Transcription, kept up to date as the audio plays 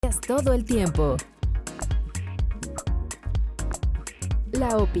Todo el tiempo.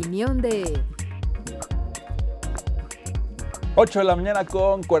 La opinión de 8 de la mañana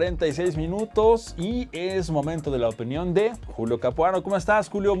con 46 minutos y es momento de la opinión de Julio Capuano. ¿Cómo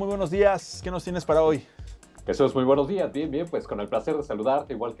estás, Julio? Muy buenos días. ¿Qué nos tienes para hoy? Jesús, muy buenos días. Bien, pues con el placer de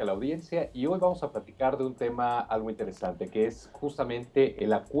saludarte, igual que a la audiencia. Y hoy vamos a platicar de un tema algo interesante, que es justamente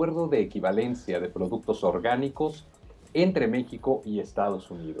el acuerdo de equivalencia de productos orgánicos entre México y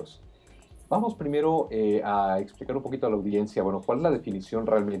Estados Unidos. Vamos primero a explicar un poquito a la audiencia, bueno, cuál es la definición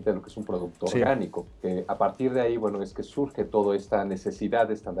realmente de lo que es un producto Sí. orgánico. A partir de ahí, bueno, es que surge toda esta necesidad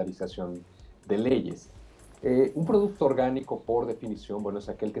de estandarización de leyes. Un producto orgánico, por definición, bueno, es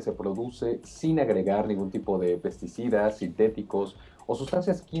aquel que se produce sin agregar ningún tipo de pesticidas, sintéticos o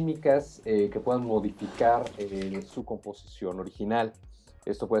sustancias químicas que puedan modificar su composición original.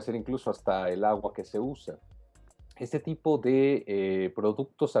 Esto puede ser incluso hasta el agua que se usa. Este tipo de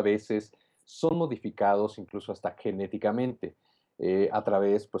productos a veces son modificados incluso hasta genéticamente a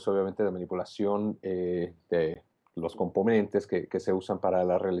través, pues obviamente, de manipulación de los componentes que se usan para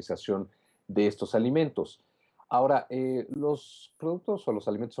la realización de estos alimentos. Ahora, los productos o los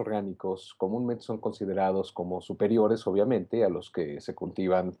alimentos orgánicos comúnmente son considerados como superiores, obviamente, a los que se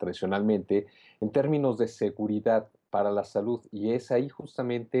cultivan tradicionalmente en términos de seguridad para la salud, y es ahí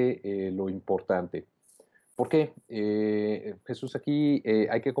justamente lo importante. ¿Por qué? Jesús, aquí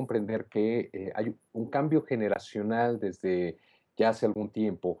hay que comprender que hay un cambio generacional desde ya hace algún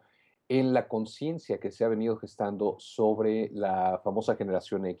tiempo en la conciencia que se ha venido gestando sobre la famosa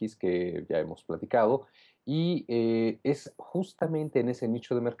generación X que ya hemos platicado, y es justamente en ese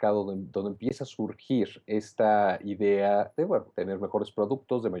nicho de mercado donde empieza a surgir esta idea de, bueno, tener mejores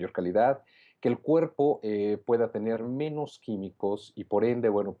productos de mayor calidad, que el cuerpo pueda tener menos químicos y por ende,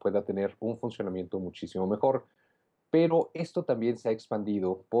 bueno, pueda tener un funcionamiento muchísimo mejor. Pero esto también se ha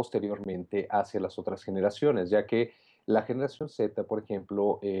expandido posteriormente hacia las otras generaciones, ya que la generación Z, por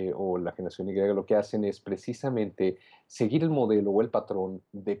ejemplo, o la generación Y, lo que hacen es precisamente seguir el modelo o el patrón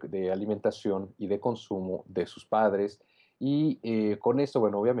de alimentación y de consumo de sus padres. Y con esto,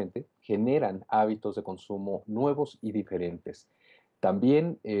 bueno, obviamente, generan hábitos de consumo nuevos y diferentes.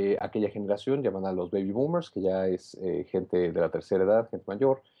 También aquella generación llamada los baby boomers, que ya es gente de la tercera edad, gente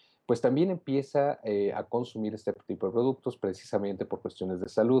mayor, pues también empieza a consumir este tipo de productos precisamente por cuestiones de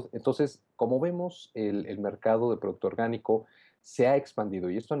salud. Entonces, como vemos, el mercado de producto orgánico se ha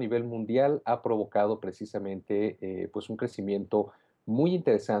expandido y esto a nivel mundial ha provocado precisamente pues un crecimiento muy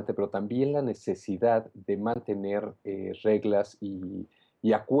interesante, pero también la necesidad de mantener reglas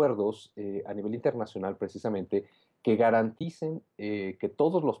y acuerdos a nivel internacional precisamente que garanticen que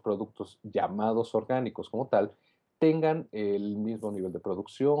todos los productos llamados orgánicos como tal tengan el mismo nivel de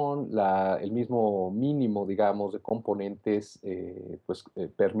producción, el mismo mínimo, digamos, de componentes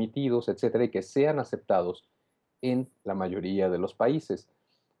permitidos, etcétera, y que sean aceptados en la mayoría de los países.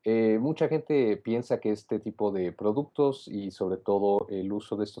 Mucha gente piensa que este tipo de productos y sobre todo el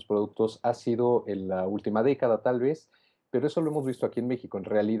uso de estos productos ha sido en la última década tal vez, pero eso lo hemos visto aquí en México. En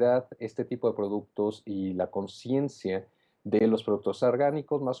realidad, este tipo de productos y la conciencia de los productos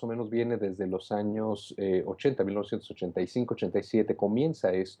orgánicos más o menos viene desde los años 80, 1985, 87,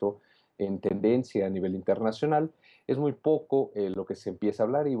 comienza esto en tendencia a nivel internacional. Es muy poco lo que se empieza a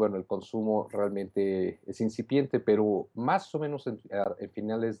hablar y bueno, el consumo realmente es incipiente, pero más o menos a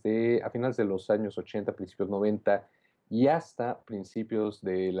finales de los años 80, principios 90 y hasta principios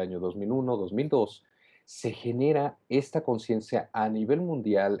del año 2001, 2002, se genera esta conciencia a nivel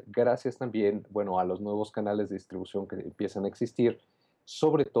mundial gracias también, bueno, a los nuevos canales de distribución que empiezan a existir,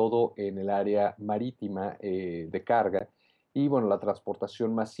 sobre todo en el área marítima de carga y, bueno, la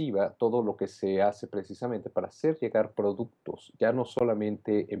transportación masiva, todo lo que se hace precisamente para hacer llegar productos, ya no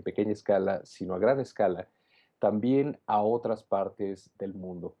solamente en pequeña escala, sino a gran escala, también a otras partes del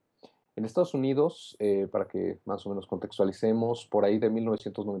mundo. En Estados Unidos, para que más o menos contextualicemos, por ahí de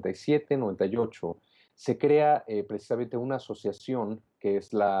 1997-98, se crea precisamente una asociación que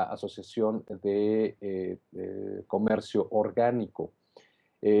es la Asociación de Comercio Orgánico.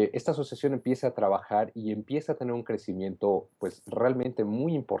 Esta asociación empieza a trabajar y empieza a tener un crecimiento pues realmente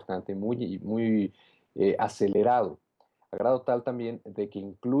muy importante, muy acelerado, a grado tal también de que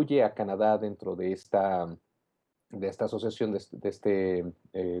incluye a Canadá dentro de esta asociación, de este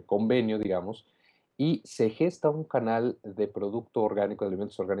convenio, digamos, y se gesta un canal de producto orgánico, de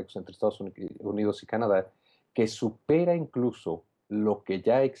alimentos orgánicos entre Estados Unidos y Canadá, que supera incluso lo que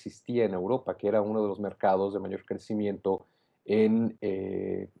ya existía en Europa, que era uno de los mercados de mayor crecimiento en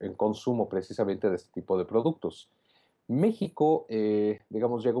consumo precisamente de este tipo de productos. México,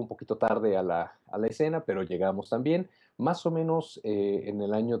 digamos, llega un poquito tarde a la escena, pero llegamos también, más o menos en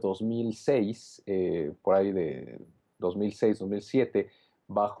el año 2006, por ahí de 2006-2007,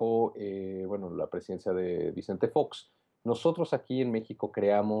 bajo, bueno, la presidencia de Vicente Fox. Nosotros aquí en México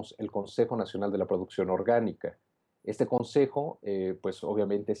creamos el Consejo Nacional de la Producción Orgánica. Este consejo, pues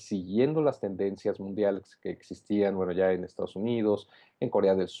obviamente siguiendo las tendencias mundiales que existían, bueno, ya en Estados Unidos, en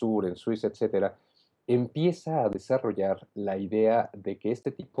Corea del Sur, en Suiza, etcétera, empieza a desarrollar la idea de que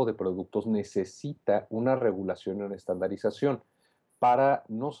este tipo de productos necesita una regulación y una estandarización para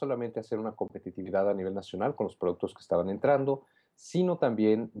no solamente hacer una competitividad a nivel nacional con los productos que estaban entrando, sino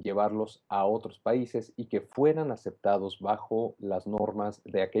también llevarlos a otros países y que fueran aceptados bajo las normas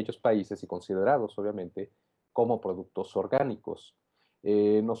de aquellos países y considerados, obviamente, como productos orgánicos.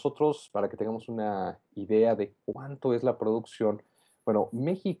 Nosotros, para que tengamos una idea de cuánto es la producción, bueno,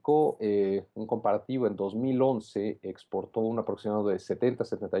 México, un comparativo, en 2011 exportó un aproximado de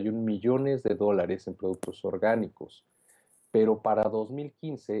 71 millones de dólares en productos orgánicos, pero para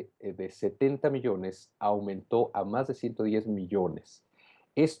 2015 de 70 millones aumentó a más de 110 millones.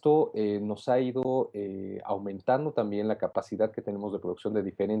 Esto nos ha ido aumentando también la capacidad que tenemos de producción de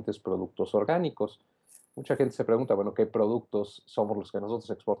diferentes productos orgánicos. Mucha gente se pregunta, bueno, ¿qué productos somos los que nosotros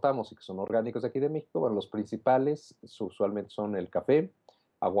exportamos y que son orgánicos de aquí de México? Bueno, los principales usualmente son el café,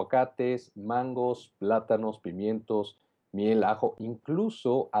 aguacates, mangos, plátanos, pimientos, miel, ajo,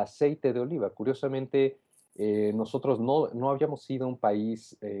 incluso aceite de oliva. Curiosamente, nosotros no habíamos sido un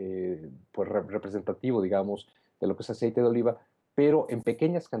país pues representativo, digamos, de lo que es aceite de oliva, pero en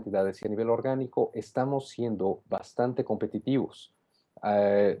pequeñas cantidades y a nivel orgánico estamos siendo bastante competitivos.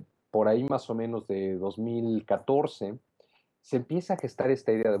 Por ahí más o menos de 2014 se empieza a gestar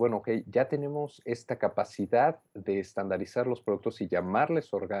esta idea de, bueno, ok, ya tenemos esta capacidad de estandarizar los productos y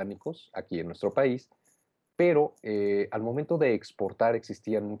llamarles orgánicos aquí en nuestro país, pero al momento de exportar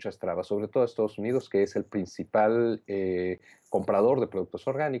existían muchas trabas, sobre todo a Estados Unidos, que es el principal comprador de productos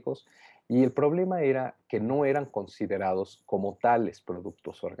orgánicos, y el problema era que no eran considerados como tales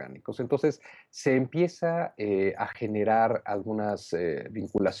productos orgánicos. Entonces se empieza a generar algunas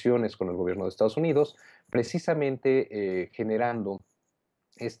vinculaciones con el gobierno de Estados Unidos, precisamente generando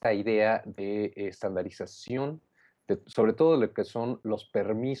esta idea de estandarización, sobre todo lo que son los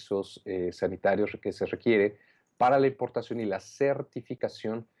permisos sanitarios que se requiere para la importación y la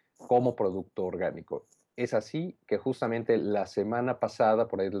certificación como producto orgánico. Es así que justamente la semana pasada,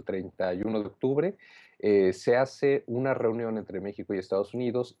 por ahí del 31 de octubre, se hace una reunión entre México y Estados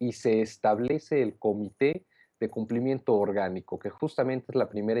Unidos y se establece el Comité de Cumplimiento Orgánico, que justamente es la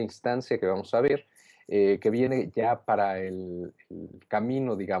primera instancia que vamos a ver, que viene ya para el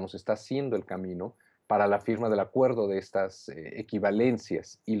camino, digamos, está haciendo el camino para la firma del acuerdo de estas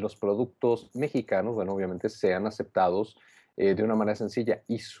equivalencias y los productos mexicanos, bueno, obviamente sean aceptados de una manera sencilla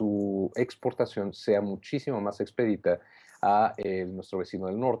y su exportación sea muchísimo más expedita a nuestro vecino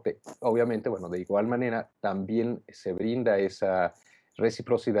del norte. Obviamente, bueno, de igual manera también se brinda esa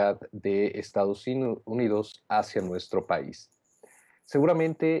reciprocidad de Estados Unidos hacia nuestro país.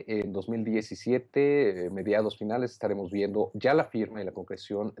 Seguramente en 2017, mediados finales, estaremos viendo ya la firma y la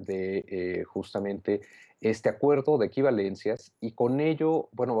concreción de justamente este acuerdo de equivalencias y con ello,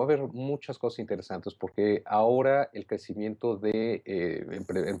 bueno, va a haber muchas cosas interesantes porque ahora el crecimiento de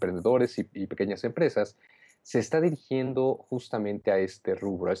emprendedores y pequeñas empresas se está dirigiendo justamente a este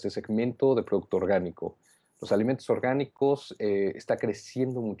rubro, a este segmento de producto orgánico. Los alimentos orgánicos está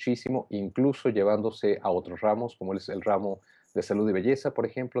creciendo muchísimo, incluso llevándose a otros ramos, como es el ramo de salud y belleza, por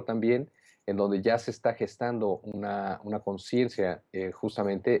ejemplo, también, en donde ya se está gestando una conciencia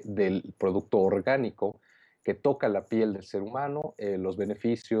justamente del producto orgánico que toca la piel del ser humano, los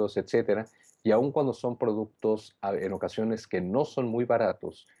beneficios, etcétera. Y aun cuando son productos en ocasiones que no son muy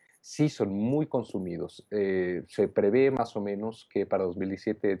baratos, sí son muy consumidos. Se prevé más o menos que para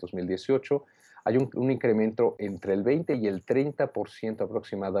 2017-2018 hay un incremento entre el 20 y el 30%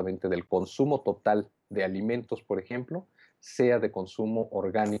 aproximadamente del consumo total de alimentos, por ejemplo, sea de consumo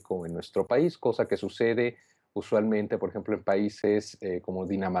orgánico en nuestro país, cosa que sucede usualmente, por ejemplo, en países como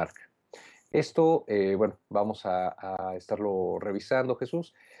Dinamarca. Esto, bueno, vamos a estarlo revisando,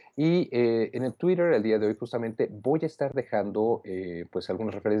 Jesús. Y en el Twitter, el día de hoy, justamente, voy a estar dejando, pues,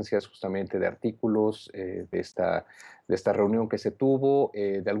 algunas referencias justamente de artículos de esta reunión que se tuvo,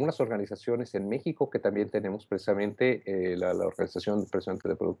 de algunas organizaciones en México que también tenemos precisamente, la Organización precisamente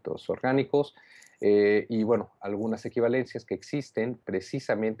de Productos Orgánicos, y, bueno, algunas equivalencias que existen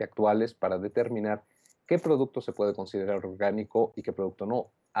precisamente actuales para determinar qué producto se puede considerar orgánico y qué producto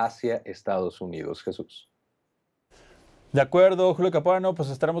no hacia Estados Unidos, Jesús. De acuerdo, Julio Capuano, pues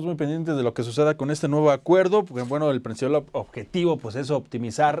estaremos muy pendientes de lo que suceda con este nuevo acuerdo, porque bueno, el principal objetivo pues es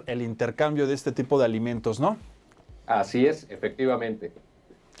optimizar el intercambio de este tipo de alimentos, ¿no? Así es, efectivamente.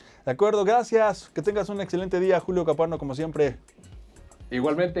 De acuerdo, gracias. Que tengas un excelente día, Julio Capuano, como siempre.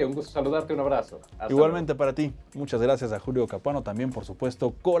 Igualmente, un gusto saludarte, un abrazo. Hasta Igualmente luego. para ti. Muchas gracias a Julio Capuano, también por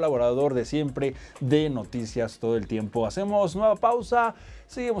supuesto colaborador de siempre de Noticias Todo el Tiempo. Hacemos nueva pausa,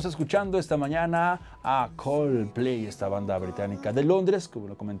 seguimos escuchando esta mañana a Coldplay, esta banda británica de Londres, como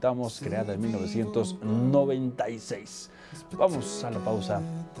lo comentamos, creada en 1996. Vamos a la pausa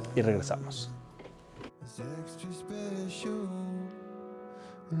y regresamos.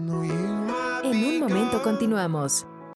 En un momento continuamos.